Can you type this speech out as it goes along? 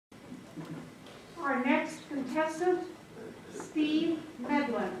Our next contestant, Steve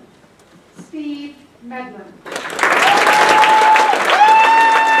Medlin. Steve Medlin.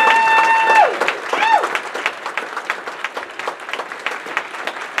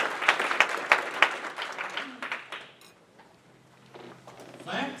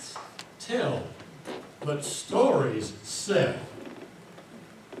 Facts tell, but stories sell.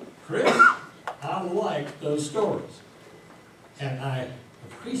 Chris, I like those stories, and I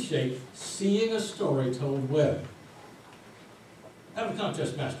appreciate seeing a story told well. I'm a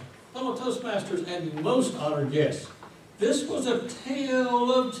contest master, fellow Toastmasters, and most honored guests. This was a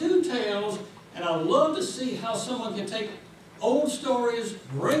tale of two tales, and I love to see how someone can take old stories,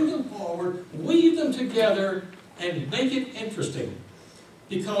 bring them forward, weave them together, and make it interesting.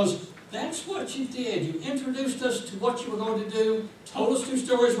 Because that's what you did. You introduced us to what you were going to do, told us two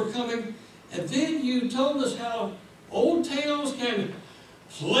stories were coming, and then you told us how old tales can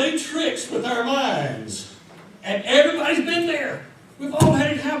play tricks with our minds. And everybody's been there. We've all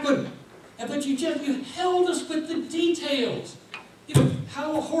had it happen. But you held us with the details. You know,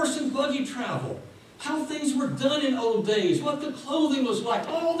 how a horse and buggy travel, how things were done in old days, what the clothing was like,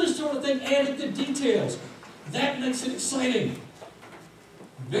 all this sort of thing, added the details. That makes it exciting.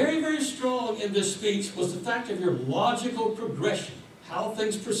 Very, very strong in this speech was the fact of your logical progression, how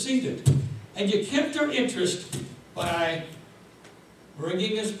things proceeded. And you kept our interest by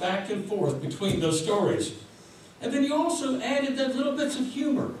bringing us back and forth between those stories. And then you also added the little bits of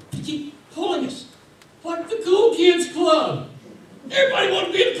humor to keep pulling us. Like the Cool Kids Club. Everybody wanted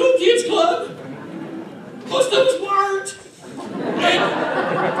to be in the Cool Kids Club. Most of us weren't. And,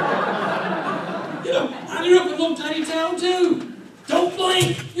 you know, I grew up in a little tiny town too. Don't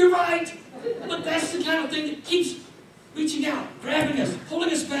blink, you're right. But that's the kind of thing that keeps reaching out, grabbing us, pulling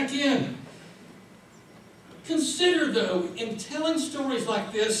us back in. Consider, though, in telling stories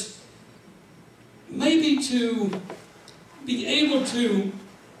like this, maybe to be able to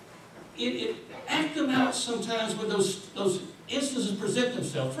act them out sometimes when those instances present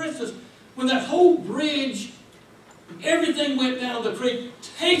themselves. For instance, when that whole bridge, everything went down the creek,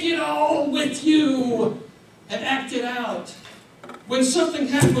 take it all with you and act it out. When something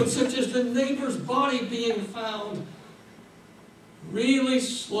happens, such as the neighbor's body being found, really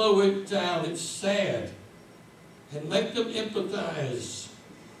slow it down. It's sad. And make them empathize.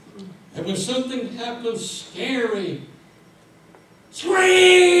 And when something happens scary,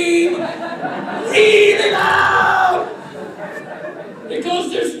 scream! Really loud!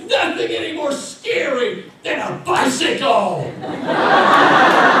 Because there's nothing any more scary than a bicycle!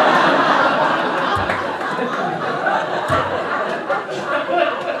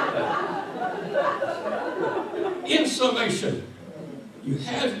 In summation, you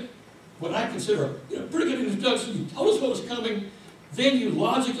had what I consider a pretty good introduction. You told us what was coming, then you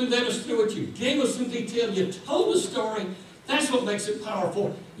logically led us through it, you gave us some detail, you told the story. That's what makes it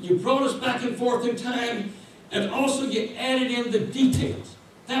powerful. You brought us back and forth in time, and also you added in the details.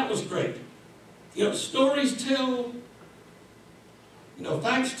 That was great. You know, stories tell,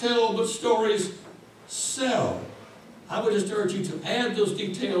 facts tell, but stories sell. I would just urge you to add those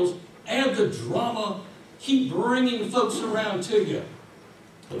details, add the drama, keep bringing folks around to you.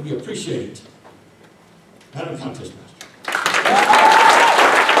 We appreciate it. Madam Contest Master.